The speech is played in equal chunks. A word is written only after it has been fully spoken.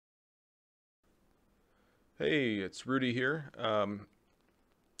Hey, it's Rudy here. I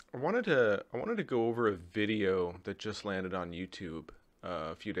wanted to go over a video that just landed on YouTube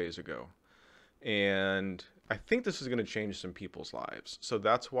a few days ago, and I think this is going to change some people's lives. So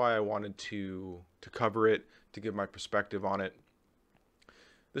that's why I wanted to cover it, to give my perspective on it.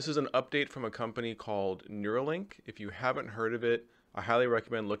 This is an update from a company called Neuralink. If you haven't heard of it, I highly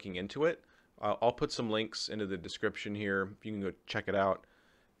recommend looking into it. I'll put some links into the description here. You can go check it out.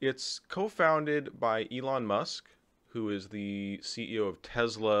 It's co-founded by Elon Musk, who is the CEO of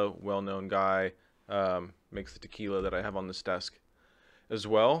Tesla, well-known guy, makes the tequila that I have on this desk as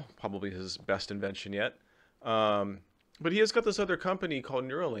well, probably his best invention yet. But he has got this other company called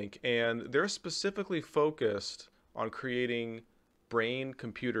Neuralink, and they're specifically focused on creating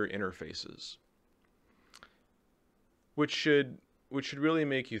brain-computer interfaces, which should which should really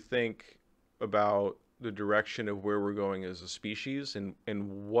make you think about the direction of where we're going as a species and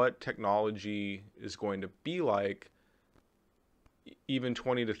what technology is going to be like even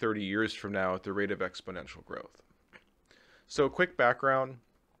 20 to 30 years from now at the rate of exponential growth. So, quick background.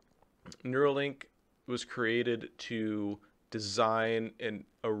 Neuralink was created to design an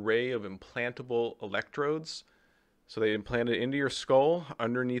array of implantable electrodes. So they implant it into your skull,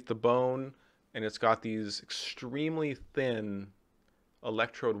 underneath the bone, and it's got these extremely thin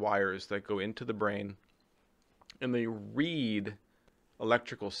electrode wires that go into the brain, and they read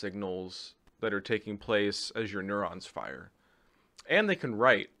electrical signals that are taking place as your neurons fire. And they can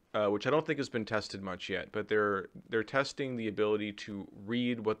write, which I don't think has been tested much yet, but they're testing the ability to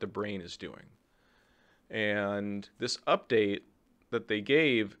read what the brain is doing. And this update that they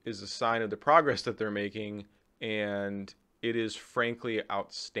gave is a sign of the progress that they're making, and it is frankly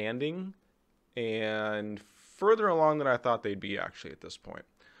outstanding and further along than I thought they'd be actually at this point.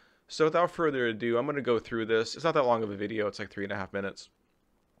 So without further ado, I'm going to go through this. It's not that long of a video. It's like 3.5 minutes,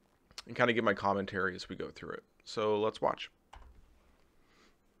 and kind of give my commentary as we go through it. So let's watch.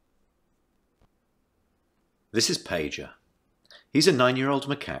 This is Pager. He's a 9-year-old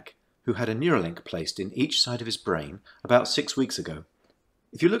macaque who had a Neuralink placed in each side of his brain about 6 weeks ago.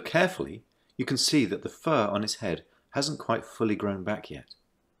 If you look carefully, you can see that the fur on his head hasn't quite fully grown back yet.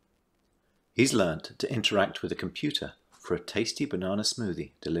 He's learnt to interact with a computer for a tasty banana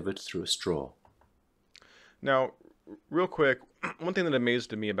smoothie delivered through a straw. Now, real quick, one thing that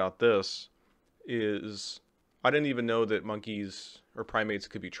amazed me about this is I didn't even know that monkeys or primates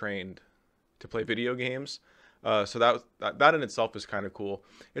could be trained to play video games. So that in itself is kind of cool.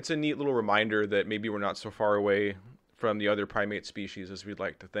 It's a neat little reminder that maybe we're not so far away from the other primate species as we'd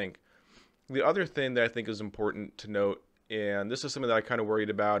like to think. The other thing that I think is important to note, and this is something that I kind of worried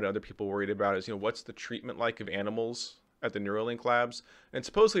about and other people worried about, is, what's the treatment like of animals at the Neuralink labs? And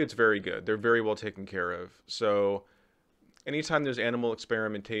supposedly it's very good. They're very well taken care of. So anytime there's animal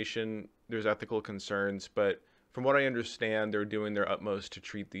experimentation, there's ethical concerns, but from what I understand, they're doing their utmost to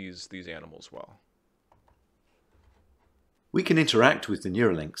treat these animals well. We can interact with the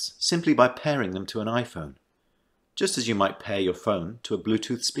Neuralinks simply by pairing them to an iPhone, just as you might pair your phone to a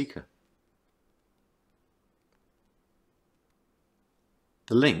Bluetooth speaker.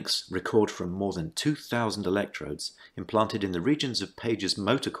 The links record from more than 2,000 electrodes implanted in the regions of Pager's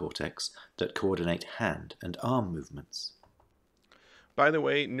motor cortex that coordinate hand and arm movements. By the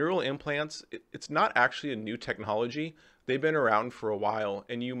way, neural implants, it's not actually a new technology. They've been around for a while,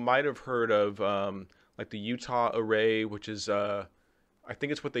 and you might have heard of like the Utah array, which is, I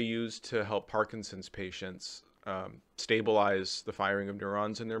think it's what they use to help Parkinson's patients stabilize the firing of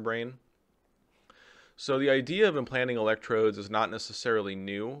neurons in their brain. So the idea of implanting electrodes is not necessarily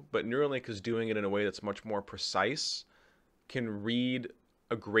new, but Neuralink is doing it in a way that's much more precise, can read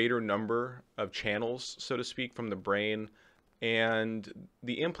a greater number of channels, so to speak, from the brain, and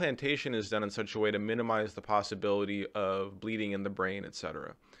the implantation is done in such a way to minimize the possibility of bleeding in the brain,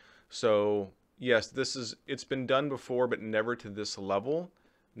 etc. So yes, it's been done before, but never to this level,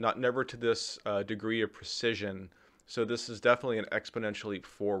 never to this degree of precision. So this is definitely an exponential leap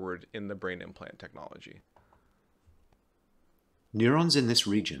forward in the brain implant technology. Neurons in this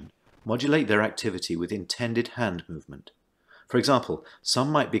region modulate their activity with intended hand movement. For example,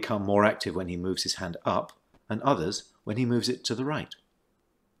 some might become more active when he moves his hand up, and others when he moves it to the right.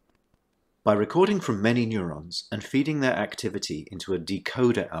 By recording from many neurons and feeding their activity into a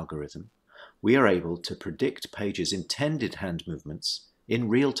decoder algorithm, we are able to predict Pager's intended hand movements in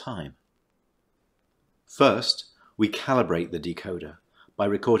real time. First, we calibrate the decoder by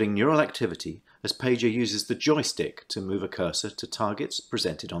recording neural activity as Pager uses the joystick to move a cursor to targets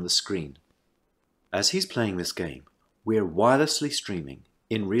presented on the screen. As he's playing this game, we're wirelessly streaming,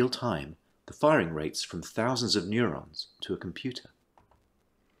 in real time, the firing rates from thousands of neurons to a computer.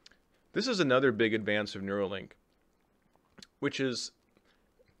 This is another big advance of Neuralink, which is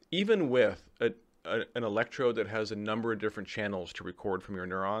even with an electrode that has a number of different channels to record from your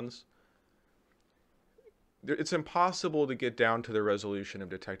neurons, it's impossible to get down to the resolution of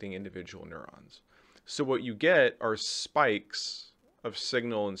detecting individual neurons. So what you get are spikes of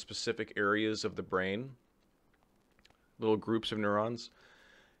signal in specific areas of the brain, little groups of neurons,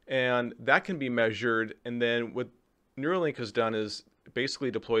 and that can be measured. And then what Neuralink has done is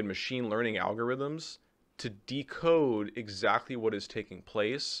basically deployed machine learning algorithms to decode exactly what is taking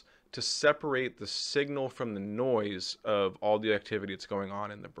place, to separate the signal from the noise of all the activity that's going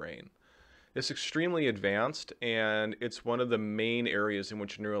on in the brain. It's extremely advanced, and it's one of the main areas in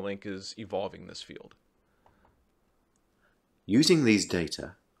which Neuralink is evolving this field. Using these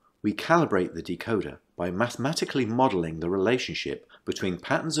data, we calibrate the decoder by mathematically modeling the relationship between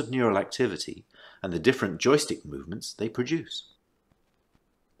patterns of neural activity and the different joystick movements they produce.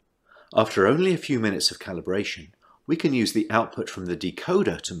 After only a few minutes of calibration, we can use the output from the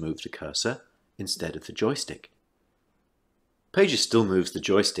decoder to move the cursor instead of the joystick. Pager still moves the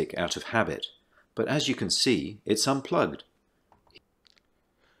joystick out of habit, but as you can see, it's unplugged.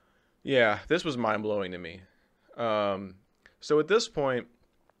 Yeah, this was mind-blowing to me. So at this point,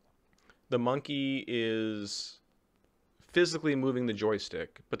 the monkey is physically moving the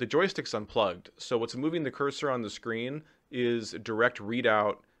joystick, but the joystick's unplugged. So what's moving the cursor on the screen is a direct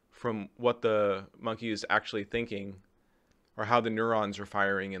readout from what the monkey is actually thinking, or how the neurons are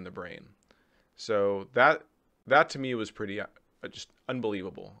firing in the brain. So that to me was pretty just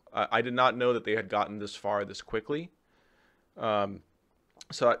unbelievable. I did not know that they had gotten this far this quickly. So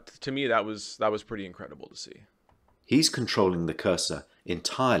to me, that was pretty incredible to see. He's controlling the cursor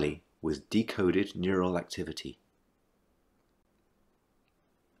entirely with decoded neural activity.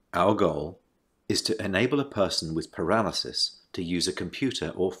 Our goal is to enable a person with paralysis to use a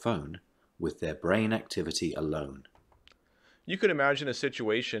computer or phone with their brain activity alone. You could imagine a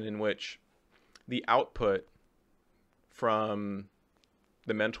situation in which the output from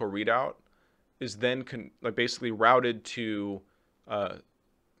the mental readout is then basically routed to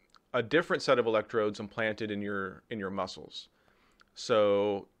a different set of electrodes implanted in your muscles.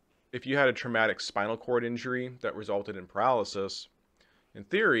 So if you had a traumatic spinal cord injury that resulted in paralysis, in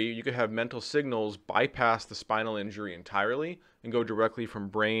theory, you could have mental signals bypass the spinal injury entirely and go directly from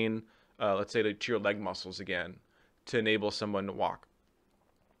brain, let's say, to your leg muscles again, to enable someone to walk.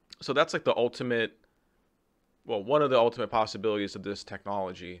 So that's like the ultimate, well, one of the ultimate possibilities of this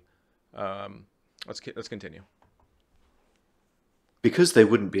technology. Let's continue. Because they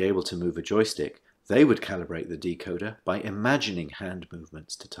wouldn't be able to move a joystick, they would calibrate the decoder by imagining hand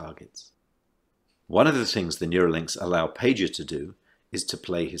movements to targets. One of the things the Neuralinks allow Pager to do is to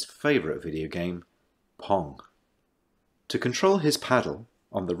play his favorite video game, Pong. To control his paddle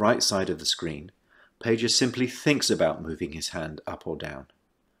on the right side of the screen, Pager simply thinks about moving his hand up or down.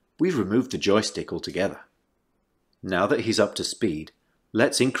 We've removed the joystick altogether. Now that he's up to speed,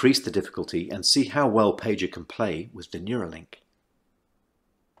 let's increase the difficulty and see how well Pager can play with the Neuralink.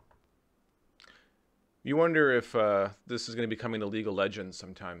 You wonder if this is going to be becoming a League of Legends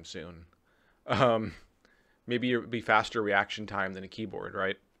sometime soon. Maybe it would be faster reaction time than a keyboard,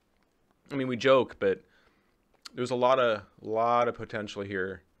 right? I mean, we joke, but there's a lot of potential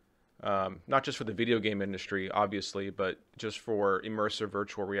here, not just for the video game industry, obviously, but just for immersive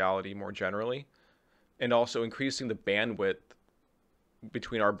virtual reality more generally, and also increasing the bandwidth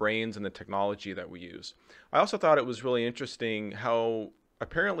between our brains and the technology that we use. I also thought it was really interesting how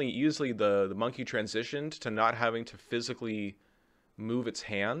apparently easily the monkey transitioned to not having to physically move its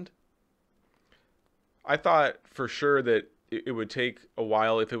hand. I thought for sure that it would take a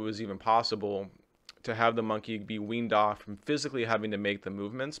while, if it was even possible, to have the monkey be weaned off from physically having to make the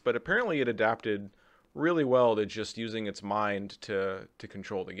movements, but apparently it adapted really well to just using its mind to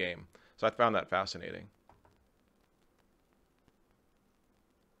control the game. So I found that fascinating.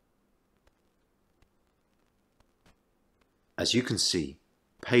 As you can see,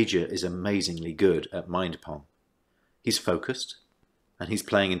 Pager is amazingly good at MindPong. He's focused, and he's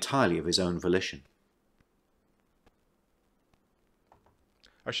playing entirely of his own volition.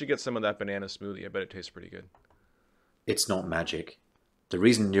 I should get some of that banana smoothie. I bet it tastes pretty good. It's not magic. The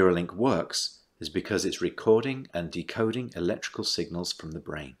reason Neuralink works is because it's recording and decoding electrical signals from the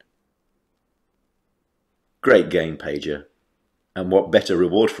brain. Great game, Pager. And what better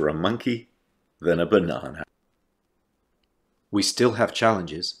reward for a monkey than a banana? We still have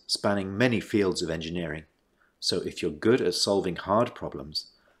challenges spanning many fields of engineering, so if you're good at solving hard problems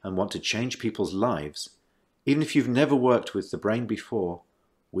and want to change people's lives, even if you've never worked with the brain before,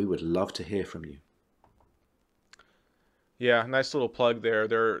 we would love to hear from you. Yeah, nice little plug there.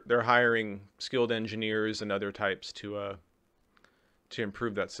 They're hiring skilled engineers and other types to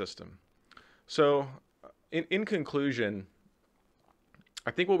improve that system. So, in conclusion, I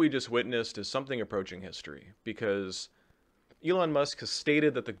think what we just witnessed is something approaching history because Elon Musk has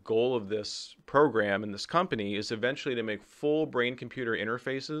stated that the goal of this program and this company is eventually to make full brain computer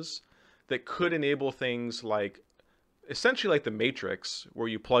interfaces that could enable things like essentially like the Matrix, where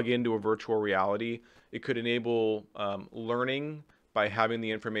you plug into a virtual reality. It could enable learning by having the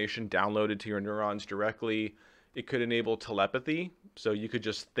information downloaded to your neurons directly. It could enable telepathy, so you could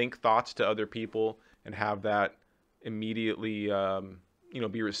just think thoughts to other people and have that immediately,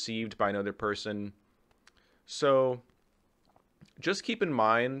 be received by another person. So just keep in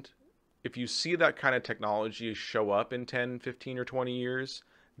mind, if you see that kind of technology show up in 10, 15, or 20 years,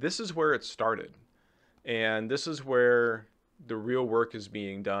 this is where it started. And this is where the real work is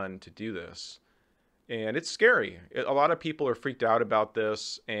being done to do this. And it's scary. A lot of people are freaked out about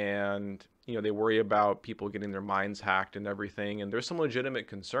this, and they worry about people getting their minds hacked and everything. And there's some legitimate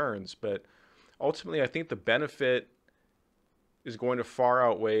concerns, but ultimately I think the benefit is going to far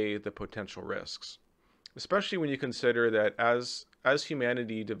outweigh the potential risks, especially when you consider that as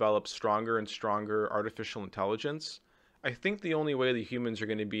humanity develops stronger and stronger artificial intelligence, I think the only way the humans are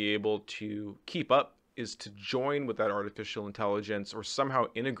going to be able to keep up is to join with that artificial intelligence or somehow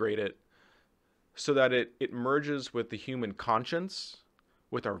integrate it so that it merges with the human conscience,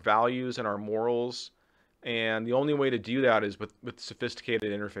 with our values and our morals. And the only way to do that is with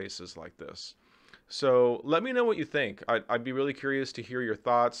sophisticated interfaces like this. So let me know what you think. I'd be really curious to hear your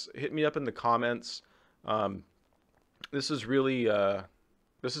thoughts. Hit me up in the comments. Um, this is really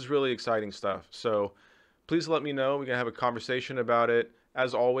exciting stuff. So please let me know. We can have a conversation about it.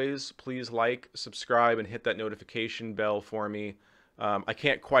 As always, please like, subscribe, and hit that notification bell for me. I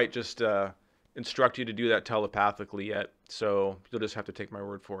can't quite just instruct you to do that telepathically yet, so you'll just have to take my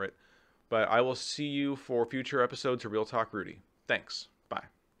word for it. But I will see you for future episodes of Real Talk Rudy. Thanks. Bye.